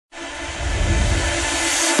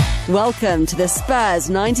Welcome to the Spurs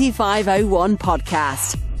 9501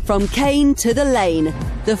 podcast. From Kane to the Lane,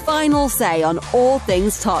 the final say on all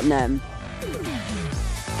things Tottenham.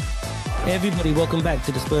 Hey everybody, welcome back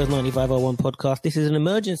to the Spurs 9501 podcast. This is an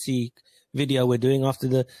emergency video we're doing after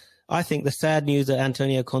the sad news that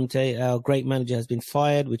Antonio Conte, our great manager, has been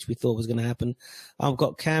fired, which we thought was going to happen. I've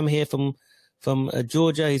got Cam here from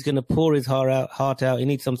Georgia. He's going to pour his heart out. He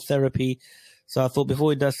needs some therapy. So I thought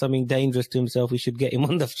before he does something dangerous to himself, we should get him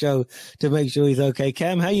on the show to make sure he's okay.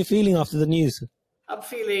 Cam, how are you feeling after the news? I'm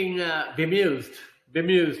feeling bemused.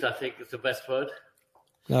 Bemused, I think, is the best word.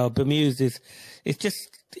 Oh, bemused is... It's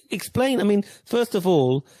just... Explain, I mean, first of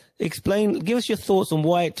all, give us your thoughts on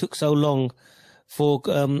why it took so long for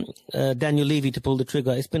Daniel Levy to pull the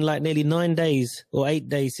trigger. It's been like nearly 9 days or 8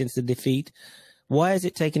 days since the defeat. Why has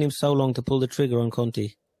it taken him so long to pull the trigger on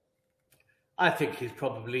Conte? I think he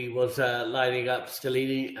probably was lining up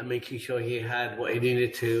Stellini and making sure he had what he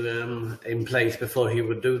needed to in place before he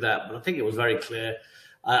would do that. But I think it was very clear.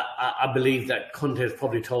 I believe that Conte has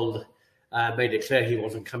probably made it clear he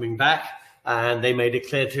wasn't coming back. And they made it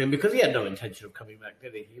clear to him because he had no intention of coming back,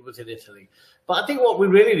 did he? He was in Italy. But I think what we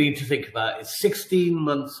really need to think about is 16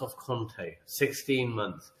 months of Conte. 16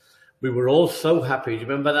 months. We were all so happy. Do you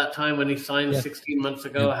remember that time when he signed 16 months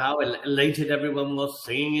ago? How elated everyone was,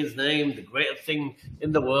 singing his name, the greatest thing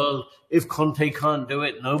in the world. If Conte can't do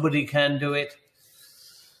it, nobody can do it.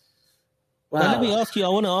 Wow. Now, let me ask you, I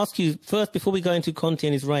want to ask you first, before we go into Conte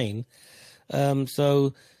and his reign.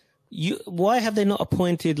 Why have they not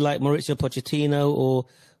appointed like Mauricio Pochettino or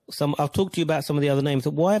I'll talk to you about some of the other names.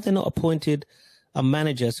 Why have they not appointed a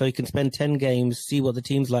manager so he can spend 10 games, see what the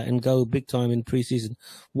team's like and go big time in pre-season?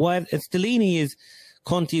 And Stellini is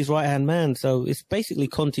Conte's right-hand man, so it's basically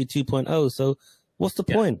Conte 2.0. So what's the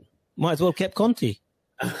point? Might as well kept Conte.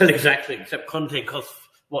 Well, exactly, except Conte costs,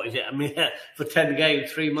 what is it? I mean, for 10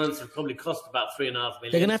 games, 3 months, it probably cost about $3.5 million.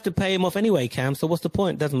 They're going to have to pay him off anyway, Cam, so what's the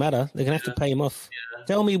point? Doesn't matter. They're going to have to pay him off. Yeah.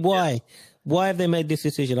 Tell me why. Yeah. Why have they made this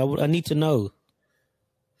decision? I need to know.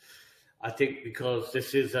 I think because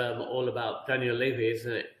this is all about Daniel Levy,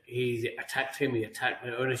 isn't it? He attacked him, he attacked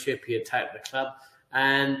the ownership, he attacked the club,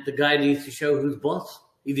 and the guy needs to show who's boss.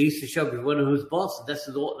 He needs to show everyone who's boss. That's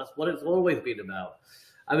what it's always been about.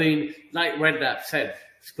 I mean, like Redknapp said,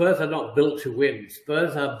 Spurs are not built to win.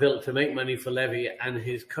 Spurs are built to make money for Levy and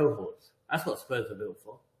his cohorts. That's what Spurs are built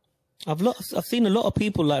for. I've seen a lot of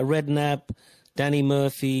people like Redknapp, Danny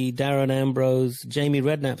Murphy, Darren Ambrose, Jamie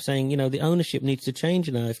Redknapp saying, the ownership needs to change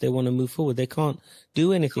now if they want to move forward. They can't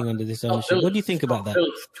do anything under this ownership. What do you think about that? It's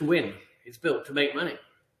built to win. It's built to make money.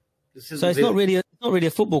 So it's not really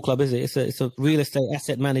a football club, is it? It's a real estate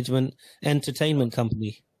asset management entertainment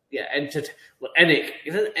company. Yeah, ENIC.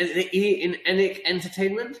 Isn't it in ENIC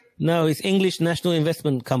Entertainment? No, it's English National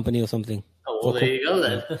Investment Company or something. Oh, well, there you go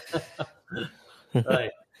then.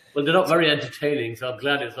 Right. Well, they're not very entertaining, so I'm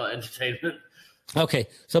glad it's not entertainment. Okay,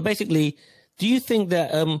 so basically, do you think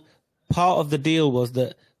that part of the deal was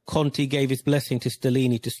that Conte gave his blessing to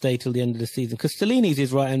Stellini to stay till the end of the season? Because Stellini's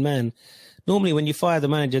his right-hand man. Normally, when you fire the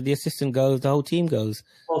manager, the assistant goes, the whole team goes.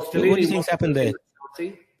 Well, what do you think's happened there?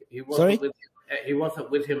 He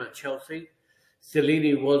wasn't with him at Chelsea.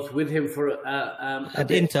 Stellini was with him for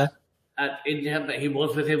at Inter. At Inter, but he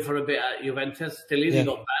was with him for a bit at Juventus. Stellini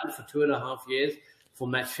got banned for 2.5 years for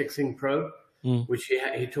match fixing probe, which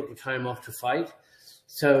he took the time off to fight.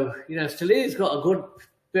 So, Stellini's got a good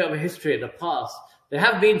bit of a history in the past. They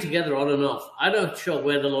have been together on and off. I'm not sure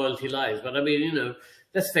where the loyalty lies, but I mean,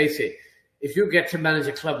 let's face it. If you get to manage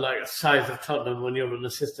a club like the size of Tottenham when you're an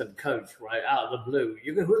assistant coach, right, out of the blue,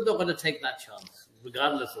 who's not going to take that chance,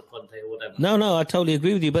 regardless of Conte or whatever? No, I totally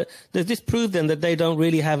agree with you. But does this prove then that they don't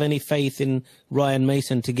really have any faith in Ryan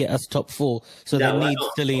Mason to get us top four? So they need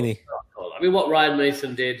Stellini. I mean, what Ryan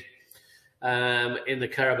Mason did in the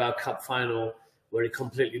Carabao Cup final, where he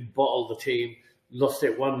completely bottled the team, lost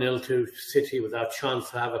it 1-0 to City without a chance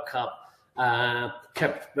to have a cup,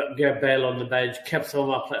 kept Gareth Bale on the bench, kept some of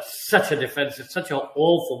our players. Such a defensive, such an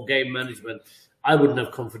awful game management. I wouldn't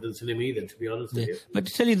have confidence in him either, to be honest with you. But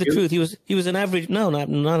to tell you the truth, he was an average.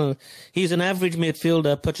 No. He's an average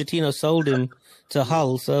midfielder. Pochettino sold him to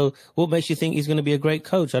Hull. So what makes you think he's going to be a great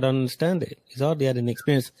coach? I don't understand it. He's hardly had any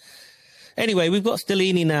experience. Anyway, we've got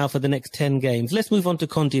Stellini now for the next 10 games. Let's move on to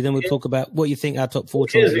Conte, then we'll talk about what you think our top four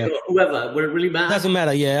choices are. Whoever, will it really matter? Doesn't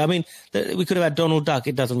matter, yeah. I mean, we could have had Donald Duck.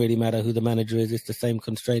 It doesn't really matter who the manager is. It's the same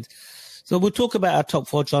constraints. So we'll talk about our top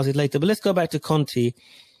four choices later. But let's go back to Conte.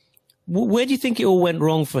 Where do you think it all went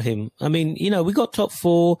wrong for him? I mean, we got top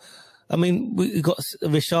four. I mean, we got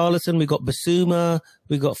Richarlison, we got Basuma,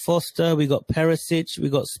 we got Foster, we got Perisic, we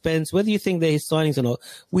got Spence. Whether you think they're his signings or not,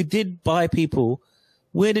 we did buy people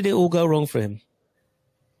Where did it all go wrong for him?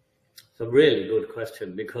 It's a really good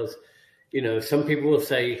question because, some people will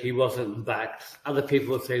say he wasn't backed. Other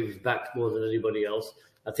people will say he was backed more than anybody else.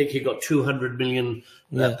 I think he got 200 million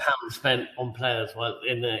pounds spent on players while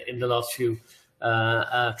in the last few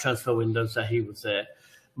transfer windows that he was there.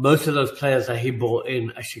 Most of those players that he brought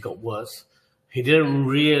in actually got worse. He didn't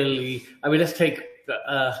really. I mean, let's take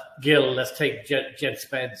Gill. Let's take Jed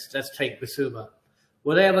Spence. Let's take Bissouma.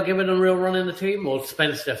 Were they ever given a real run in the team? Or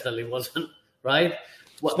Spence definitely wasn't, right?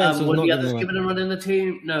 Were the others given a run in the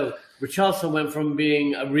team? No. Richarlison went from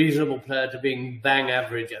being a reasonable player to being bang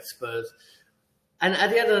average at Spurs. And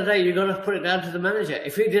at the end of the day, you've got to put it down to the manager.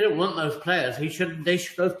 If he didn't want those players,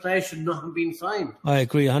 those players should not have been signed. I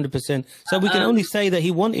agree 100%. So we can only say that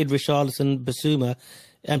he wanted Richarlison, Bissouma,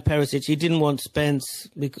 and Perisic. He didn't want Spence.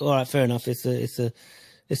 All right, fair enough. It's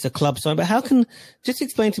a club sign. But just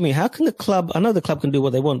explain to me, how can the club, I know the club can do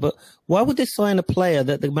what they want, but why would they sign a player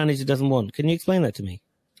that the manager doesn't want? Can you explain that to me?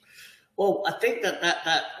 Well, I think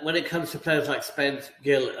that when it comes to players like Spence,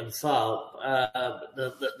 Gill and Sarr,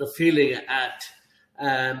 the feeling at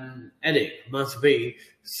Eddie must be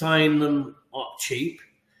sign them up cheap,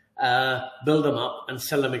 build them up and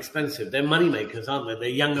sell them expensive. They're money makers, aren't they? They're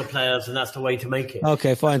younger players and that's the way to make it.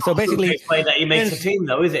 Okay, fine. So basically, the way that he makes a team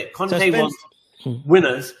though, is it? Conte wants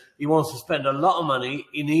winners. He wants to spend a lot of money.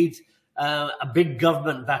 He needs a big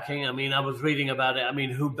government backing. I mean, I was reading about it. I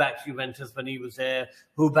mean, who backed Juventus when he was there?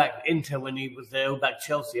 Who backed Inter when he was there? Who backed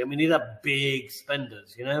Chelsea? I mean, these are big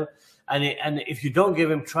spenders, And if you don't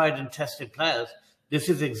give him tried and tested players, this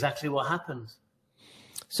is exactly what happens.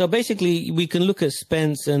 So basically, we can look at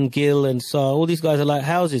Spence and Gill and Sarr. All these guys are like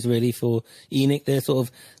houses, really, for ENIC. They're sort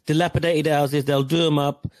of dilapidated houses. They'll do them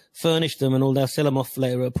up, furnish them, and they'll sell them off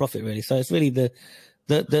later at a profit, really. So it's really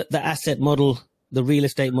the asset model, the real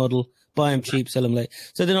estate model. Buy them cheap, sell them late.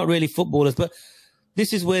 So they're not really footballers. But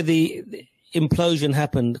this is where the implosion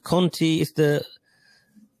happened. Conte is the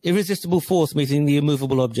irresistible force meeting the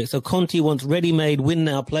immovable object. So Conte wants ready-made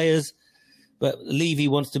win-now players, but Levy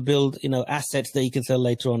wants to build, assets that he can sell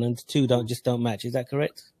later on, and the two don't match. Is that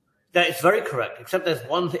correct? That is very correct. Except there's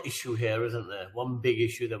one issue here, isn't there? One big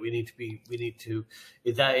issue that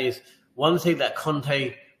that is one thing that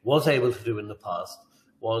Conte was able to do in the past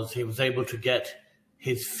was he was able to get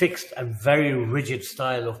his fixed and very rigid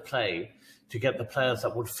style of play to get the players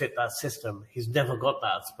that would fit that system. He's never got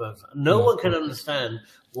that at Spurs. No one can understand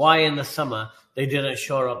why in the summer they didn't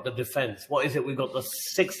shore up the defence. What is it? We've got the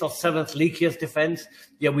 6th or 7th leakiest defence.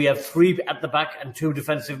 Yeah, we have 3 at the back and 2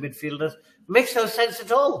 defensive midfielders. Makes no sense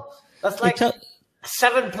at all. That's like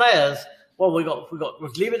 7 players. Well, we're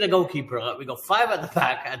leaving the goalkeeper out. We got 5 at the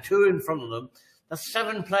back and 2 in front of them. That's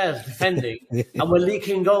 7 players defending, and we're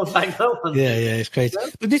leaking goals like no one. Yeah, it's crazy.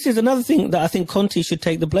 But this is another thing that I think Conte should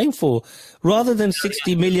take the blame for. Rather than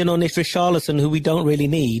 60 million on this Richarlison, who we don't really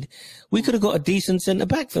need, we could have got a decent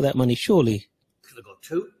centre-back for that money, surely. Could have got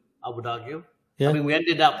 2, I would argue. Yeah. I mean, we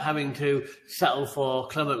ended up having to settle for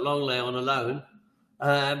Clement Longley on a loan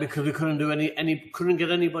because we couldn't do couldn't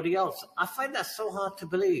get anybody else. I find that so hard to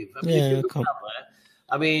believe. I mean, if you look out there,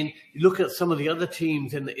 I mean, you look at some of the other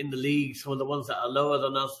teams in the league, some of the ones that are lower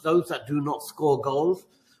than us, those that do not score goals,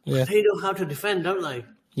 they know how to defend, don't they?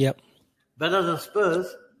 Yep. Better than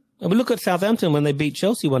Spurs. But look at Southampton when they beat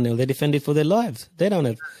Chelsea 1-0. They defended for their lives. They don't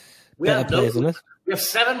have better players than us. We have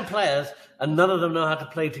 7 players, and none of them know how to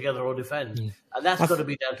play together or defend. And that's got to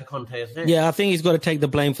be down to Conte, isn't it? Yeah, I think he's got to take the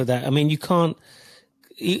blame for that. I mean, you can't...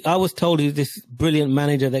 I was told he's this brilliant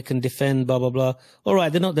manager that can defend, blah, blah, blah. All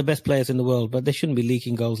right, they're not the best players in the world, but they shouldn't be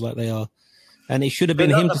leaking goals like they are. And it should have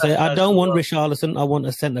been him to say, I don't want Richarlison, I want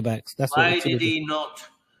a centre-backs. That's why did he not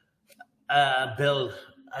build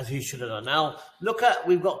as he should have done? Now,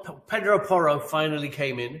 we've got Pedro Porro finally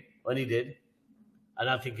came in when he did. And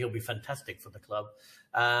I think he'll be fantastic for the club.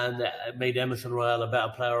 And it made Emerson Royal a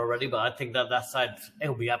better player already, but I think that side,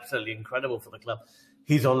 he'll be absolutely incredible for the club.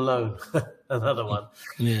 He's on loan. Another one.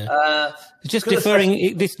 Yeah. Just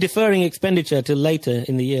deferring expenditure till later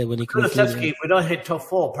in the year when he can. Kulusevski, if we don't hit top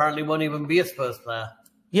 4, apparently won't even be a Spurs player.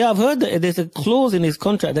 Yeah, I've heard that there's a clause in his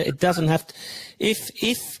contract that it doesn't have to.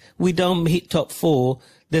 If we don't hit top 4,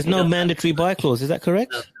 there's no mandatory buy clause. Is that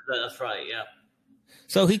correct? That's right. Yeah.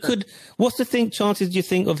 So he could. What's the chances do you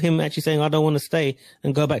think of him actually saying, "I don't want to stay"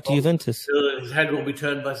 and go back to Juventus? His head will be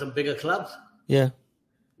turned by some bigger clubs. Yeah.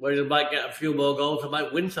 Where he might get a few more goals, and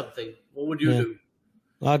might win something. What would you do?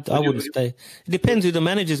 I wouldn't stay. It depends who the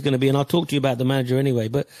manager's going to be, and I'll talk to you about the manager anyway.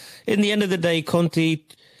 But in the end of the day, Conte,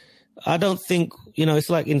 I don't think, it's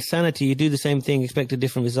like insanity. You do the same thing, expect a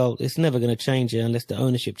different result. It's never going to change it unless the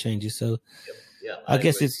ownership changes. So Yeah, I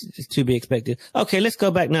guess it's to be expected. Okay, let's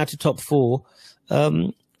go back now to top 4.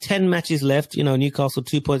 10 matches left. Newcastle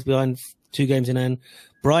 2 points behind, 2 games in hand.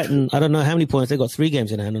 Brighton, I don't know how many points. They've got 3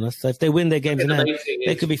 games in hand on us. So if they win their games in hand,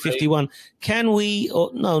 they could be 51. Can we,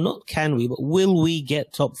 or no, not can we, but will we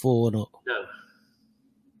get top 4 or not? No.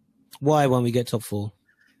 Why won't we get top 4?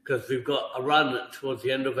 Because we've got a run towards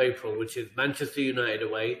the end of April, which is Manchester United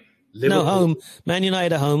away, Liverpool. No, home. Man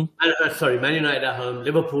United at home. Man United at home,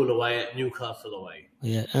 Liverpool away, Newcastle away.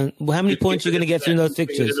 Yeah, and how many points are you going to get from those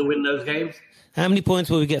fixtures? You're going to win those games? How many points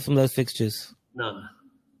will we get from those fixtures? None.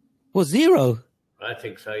 Well, 0. I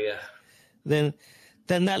think so, yeah. Then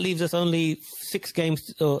that leaves us only 6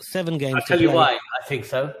 games or 7 games. I'll tell you why I think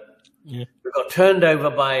so. Yeah. We got turned over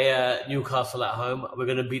by Newcastle at home. We're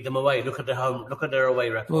going to beat them away. Look at their away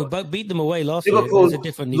record. Well, but beat them away last year. It was a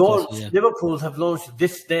different Newcastle. Yeah. Liverpool have launched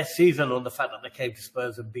their season on the fact that they came to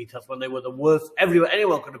Spurs and beat us when they were the worst.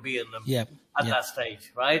 Anyone could have beaten them at that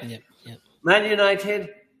stage, right? Yeah. Man United,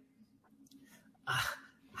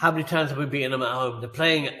 how many times have we beaten them at home? They're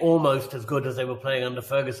playing almost as good as they were playing under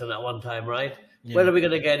Ferguson at one time, right? Yeah. When are we going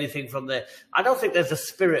to get anything from there? I don't think there's the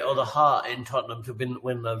spirit or the heart in Tottenham to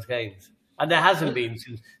win those games. And there hasn't been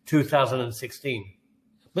since 2016.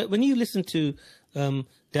 But when you listen to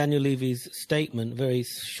Daniel Levy's statement, very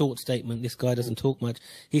short statement, this guy doesn't talk much.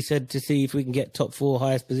 He said to see if we can get top 4,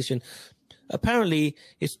 highest position. Apparently,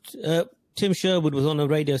 it's Tim Sherwood was on a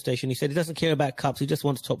radio station. He said he doesn't care about cups. He just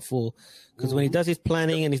wants top 4. Because when he does his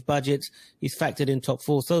planning and his budgets, he's factored in top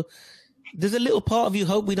 4. So does a little part of you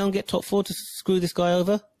hope we don't get top 4 to screw this guy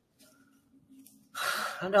over?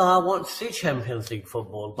 I know I want to see Champions League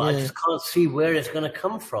football, but I just can't see where it's going to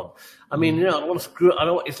come from. I mean, I don't want to screw.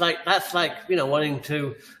 It's like that's like wanting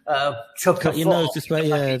to cut your nose to spray.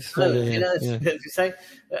 You say,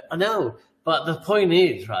 I know, but the point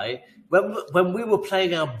is, right? When we were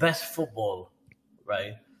playing our best football,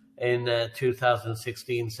 right, in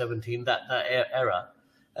 2016, 17, that era.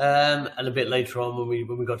 And a bit later on,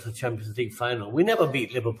 when we got to the Champions League final, we never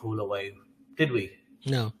beat Liverpool away, did we?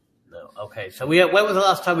 No. Okay. So when was the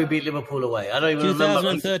last time we beat Liverpool away? I don't even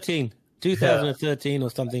 2013. 2013 or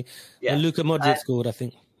something. Yeah. When Luka Modric scored, I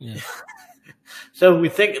think. Yeah. So we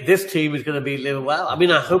think this team is going to beat Liverpool. Well, I mean,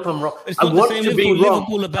 I hope I'm wrong. I want to be wrong.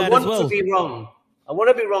 Liverpool are bad I want as well. to be wrong. I want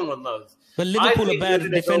to be wrong on those. But Liverpool are bad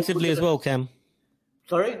defensively as well, Cam.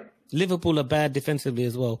 Sorry? Liverpool are bad defensively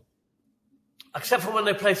as well. Except for when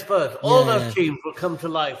they play Spurs. All those teams will come to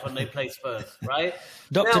life when they play Spurs, right?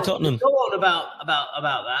 Dr. Tottenham. Go on about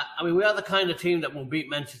that. I mean, we are the kind of team that will beat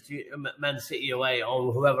Man City away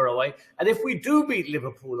or whoever away. And if we do beat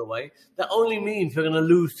Liverpool away, that only means we're going to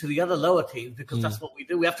lose to the other lower teams because that's what we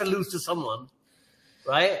do. We have to lose to someone,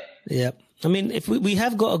 right? Yeah. I mean, if we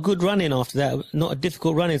have got a good run in after that, not a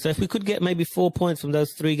difficult run in. So if we could get maybe 4 points from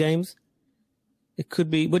those 3 games, it could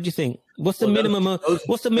be. What do you think? What's the minimum?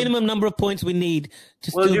 What's the minimum number of points we need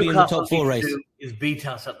to still be in the top 4 race? Is beat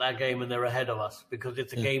us at that game and they're ahead of us because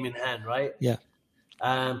it's a game in hand, right? Yeah.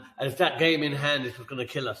 And if that game in hand is what's going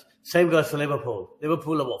to kill us. Same goes for Liverpool.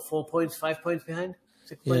 Liverpool are what, 4 points, 5 points behind,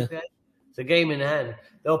 6 points behind. It's a game in hand.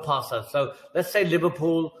 They'll pass us. So let's say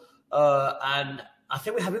Liverpool, and I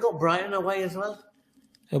think we got Brighton away as well.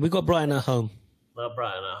 Yeah, we got Brighton at home.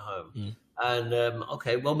 Brighton at home. And,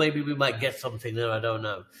 okay, well, maybe we might get something there. I don't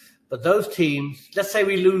know. But those teams, let's say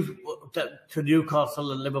we lose to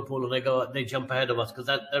Newcastle and Liverpool and they jump ahead of us because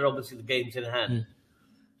they're obviously the games in hand.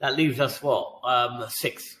 That leaves us what?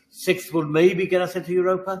 6. 6 would maybe get us into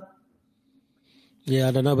Europa. Yeah,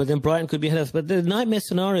 I don't know. But then Brighton could be ahead of us. But the nightmare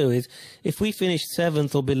scenario is if we finish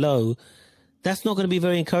 7th or below, that's not going to be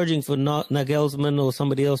very encouraging for Nagelsmann or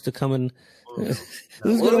somebody else to come and...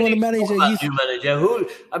 Who's going to want to manage a new manager?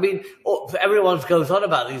 Everyone goes on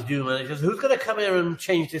about these new managers. Who's going to come here and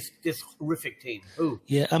change this horrific team? Who?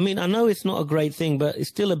 Yeah, I mean, I know it's not a great thing, but it's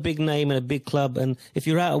still a big name and a big club. And if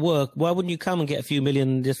you're out of work, why wouldn't you come and get a few million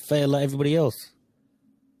and just fail like everybody else?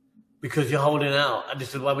 Because you're holding out. And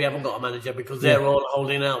this is why we haven't got a manager, because they're all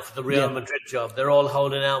holding out for the Real Madrid job. They're all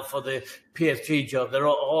holding out for the PSG job. They're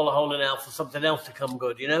all holding out for something else to come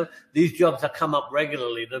good, These jobs that come up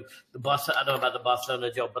regularly. I don't know about the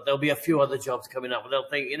Barcelona job, but there'll be a few other jobs coming up. And they'll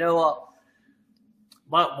think, you know what?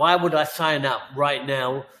 Why would I sign up right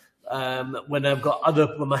now when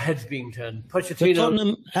when my head's being turned? Pochettino. So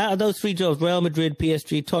Tottenham, out of those 3 jobs, Real Madrid,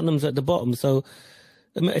 PSG, Tottenham's at the bottom. So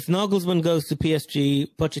if Nagelsmann goes to PSG,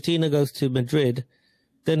 Pochettino goes to Madrid,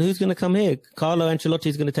 then who's going to come here? Carlo Ancelotti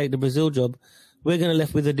is going to take the Brazil job. We're going to be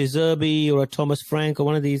left with a De Zerbi or a Thomas Frank or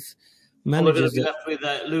one of these managers. We're going to be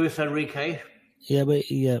left with Luis Enrique. Yeah, but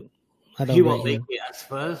I don't. He won't make it at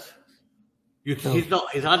Spurs. He's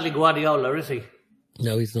not. He's hardly Guardiola, is he?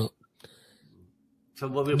 No, he's not. So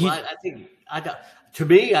I think to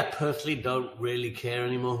me, I personally don't really care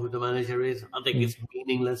anymore who the manager is. I think it's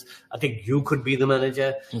meaningless. I think you could be the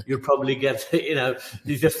manager. You'd probably get,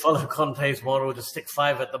 you just follow Conte's model, just stick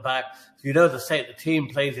 5 at the back. The team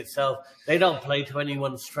plays itself. They don't play to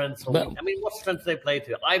anyone's strengths. What strengths they play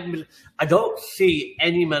to? I don't see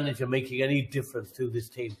any manager making any difference to this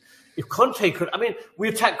team. If Conte could, we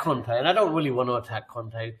attack Conte, and I don't really want to attack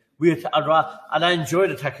Conte. I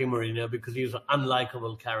enjoyed attacking Mourinho because he was an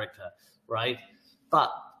unlikable character, right?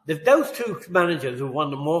 But there's those two managers who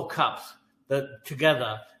won more cups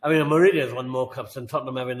together. Mourinho's won more cups than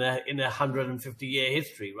Tottenham have in their 150-year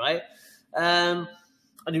history, right? And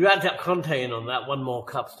you add that Conte in on that, won more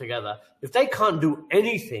cups together. If they can't do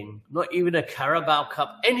anything, not even a Carabao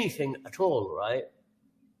Cup, anything at all, right?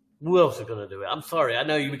 Who else is going to do it? I'm sorry. I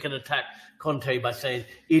know we can attack Conte by saying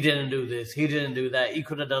he didn't do this, he didn't do that, he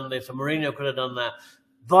could have done this, and Mourinho could have done that.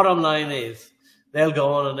 Bottom line is, they'll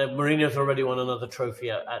go on, and then Mourinho's already won another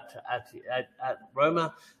trophy at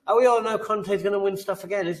Roma. And we all know Conte's going to win stuff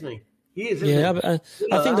again, isn't he? He is, isn't he?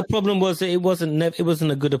 I think the problem was that it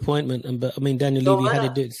wasn't a good appointment. But Daniel Levy had to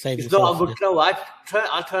do it to save himself. It's not a good club.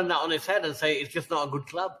 I turn that on its head and say it's just not a good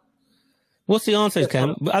club. What's the answer,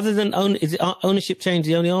 Cam? Other than is it ownership change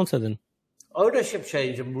the only answer then? Ownership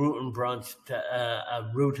change and root and branch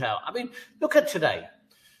root out. Look at today.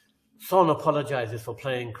 Son apologizes for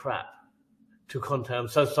playing crap to Conte. I'm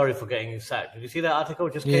so sorry for getting you sacked. Did you see that article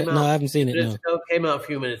just came out? No, I haven't seen it. No. It came out a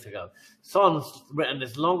few minutes ago. Son's written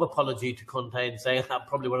this long apology to Conte and saying that's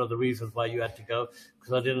probably one of the reasons why you had to go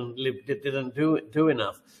because I didn't do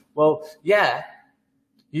enough. Well, yeah,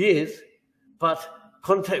 he is, but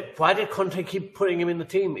Conte. Why did Conte keep putting him in the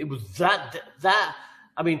team? It was that.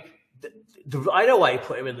 I know why he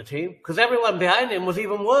put him in the team because everyone behind him was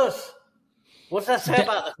even worse. What's that say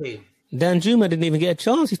about the team? Dan Juma didn't even get a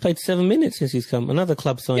chance. He's played 7 minutes since he's come. Another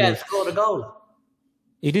club signing. Yeah, scored a goal.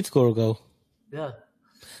 He did score a goal. Yeah.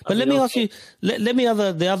 But let me ask you, the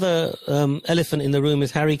other elephant in the room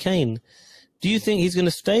is Harry Kane. Do you think he's going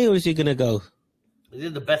to stay or is he going to go? This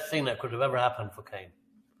is the best thing that could have ever happened for Kane.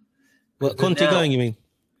 What, Conte going, you mean?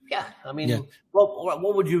 Yeah.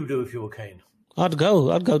 What would you do if you were Kane? I'd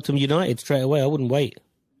go to United straight away. I wouldn't wait.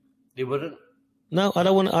 You wouldn't? No, I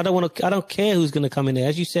don't care who's going to come in there.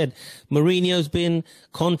 As you said, Mourinho's been,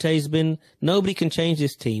 Conte's been. Nobody can change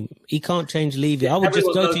this team. He can't change Levy. I would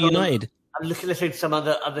just go to United. I'm listening to some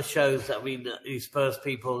other shows that these Spurs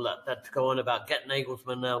people that go on about get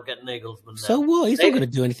Nagelsmann now. So what? He's not going to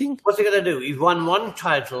do anything. What's he going to do? He's won one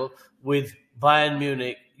title with Bayern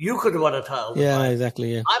Munich. You could have won a title. Yeah, Bayern.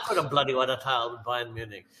 Exactly. Yeah, I could have bloody won a title with Bayern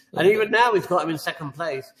Munich, and even now he's got him in second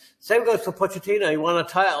place. Same goes for Pochettino. He won a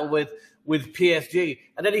title with PSG,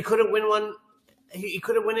 and then he couldn't win one. He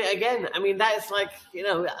couldn't win it again. That is like,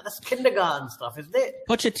 that's kindergarten stuff, isn't it?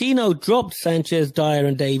 Pochettino dropped Sanchez, Dyer,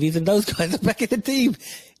 and Davies, and those guys are back in the team.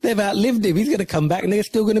 They've outlived him. He's going to come back, and they're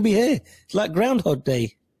still going to be here. It's like Groundhog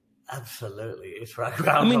Day. Absolutely, it's like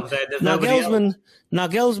Groundhog Day.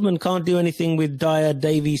 Nagelsmann can't do anything with Dyer,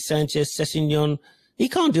 Davies, Sanchez, Sessegnon. He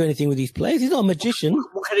can't do anything with these players. He's not a magician.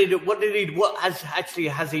 What can he do? What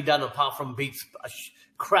has he done apart from beat a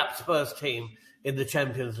crap Spurs team in the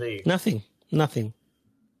Champions League? Nothing.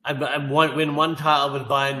 And win one title with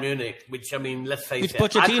Bayern Munich, which let's face it.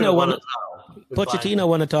 Pochettino won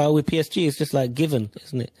a title with PSG. It's just like given,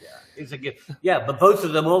 isn't it? Yeah, it's a gift. Yeah, but both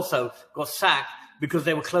of them also got sacked because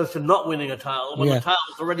they were close to not winning a title when the title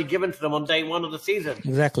was already given to them on day one of the season.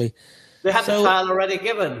 Exactly. They had the title already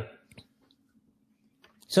given.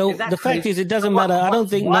 So the fact is, it doesn't matter. I don't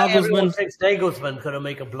think Nagelsmann thinks Nagelsmann going to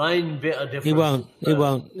make a blind bit of difference. He won't.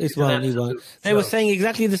 They were saying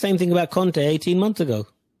exactly the same thing about Conte 18 months ago.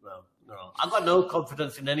 No. I've got no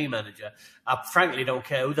confidence in any manager. I frankly don't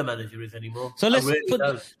care who the manager is anymore. So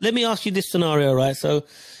let me ask you this scenario, right? So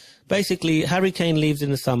basically, Harry Kane leaves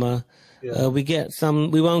in the summer. Yeah.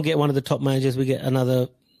 We won't get one of the top managers. We get another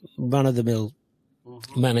run-of-the-mill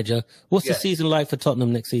manager. What's the season like for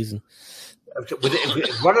Tottenham next season?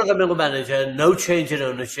 With run-of-the-mill manager, no change in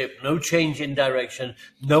ownership, no change in direction,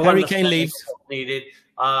 no Harry Kane leaves. Needed.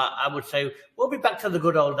 I would say we'll be back to the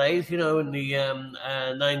good old days, in the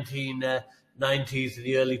 1990s,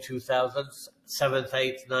 the early 2000s, 7th,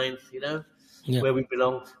 8th, 9th, where we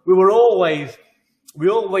belong. We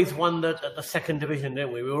always won the second division,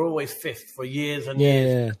 didn't we? We were always fifth for years and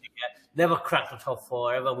years. Never cracked the top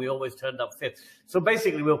four ever. We always turned up fifth. So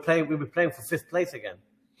basically, we'll be playing for fifth place again.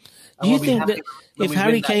 Do you think that if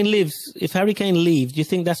Harry Kane leaves, do you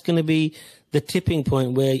think that's going to be the tipping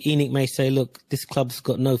point where ENIC may say, look, this club's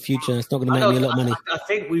got no future and it's not going to make me a lot of money? I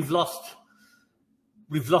think we've lost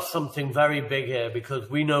we've lost something very big here, because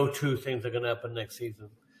we know two things are going to happen next season.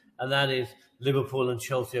 And that is Liverpool and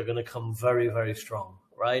Chelsea are going to come very, very strong,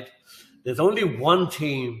 right? There's only one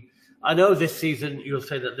team. I know this season you'll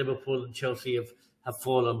say that Liverpool and Chelsea have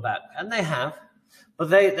fallen back, and they have. But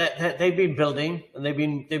they've been building, and they've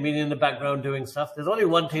been in the background doing stuff. There's only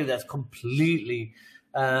one team that's completely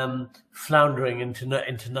floundering into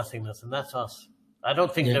nothingness, and that's us. I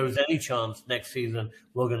don't think there is any chance next season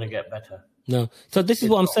we're going to get better. No. So this is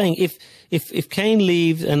what I'm saying. If Kane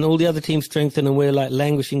leaves and all the other teams strengthen and we're like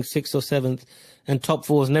languishing 6th or 7th and top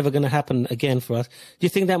 4 is never going to happen again for us, do you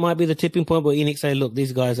think that might be the tipping point where Enoch say, look,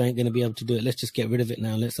 these guys ain't going to be able to do it. Let's just get rid of it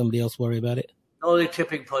now and let somebody else worry about it? The only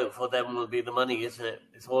tipping point for them will be the money, isn't it?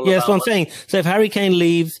 It's all that's what I'm saying. So if Harry Kane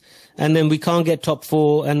leaves and then we can't get top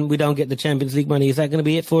 4 and we don't get the Champions League money, is that going to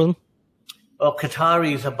be it for them? Well,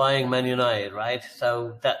 Qataris are buying Man United, right?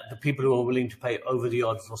 So that the people who are willing to pay over the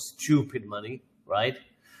odds for stupid money, right,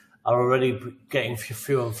 are already getting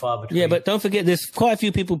few and far between. Yeah, but don't forget, there's quite a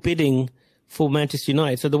few people bidding for Manchester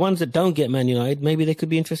United. So the ones that don't get Man United, maybe they could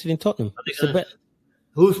be interested in Tottenham.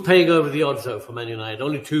 Who's paying over the odds, though, for Man United?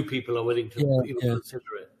 Only 2 people are willing to even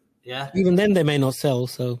consider it. Yeah? Even then, they may not sell,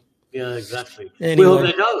 so... Yeah, exactly. Anyway. Well,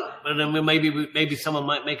 they don't. And then maybe someone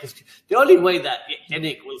might make us... The only way that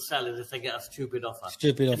Enoch will sell is if they get a stupid offer.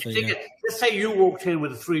 Let's say you walked in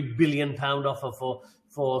with a £3 billion offer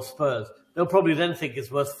for Spurs. They'll probably then think it's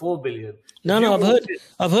worth $4 billion. No,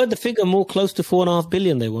 I've heard the figure more close to $4.5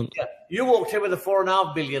 billion they want. Yeah. You walked in with a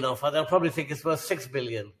 $4.5 billion offer, they'll probably think it's worth $6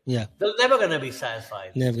 billion. Yeah. They're never going to be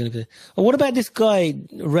satisfied. Never going to be. Oh, what about this guy,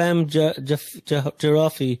 Ram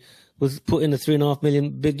Jarafi, was put in a $3.5 million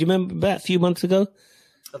bid? Do you remember that a few months ago?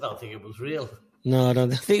 I don't think it was real. No, I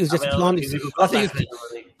don't. I think it was just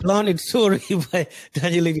planted story by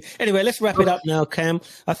Daniel Levy. Anyway, let's wrap it up now, Cam.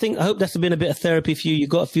 I hope that's been a bit of therapy for you. You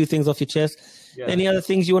got a few things off your chest. Yeah. Any other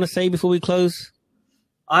things you want to say before we close?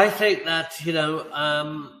 I think that,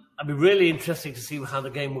 it'd be really interesting to see how the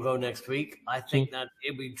game will go next week. I think that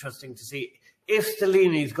it'd be interesting to see if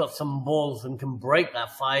Stellini's got some balls and can break that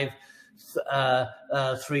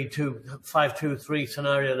 5-2-3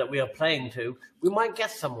 scenario that we are playing to. We might get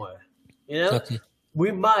somewhere. Okay.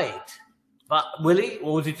 We might. But will he?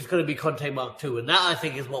 Or is it just going to be Conte Mark II? And that, I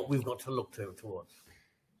think, is what we've got to look towards.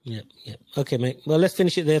 Yeah. Okay, mate. Well, let's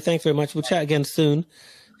finish it there. Thanks very much. We'll chat again soon.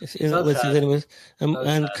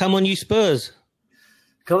 And come on, you Spurs.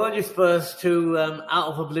 Come on, you Spurs, to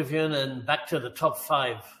out of oblivion and back to the top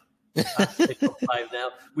 5. Top 5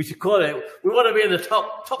 now. We should call it. We want to be in the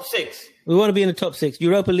top 6. We want to be in the top 6.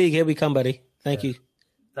 Europa League, here we come, buddy. Thank you.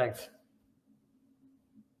 Thanks.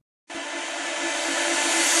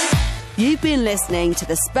 You've been listening to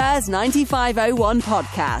the Spurs 9501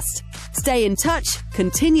 podcast. Stay in touch,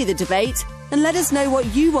 continue the debate, and let us know what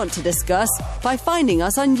you want to discuss by finding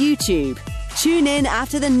us on YouTube. Tune in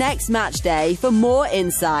after the next match day for more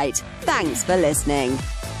insight. Thanks for listening.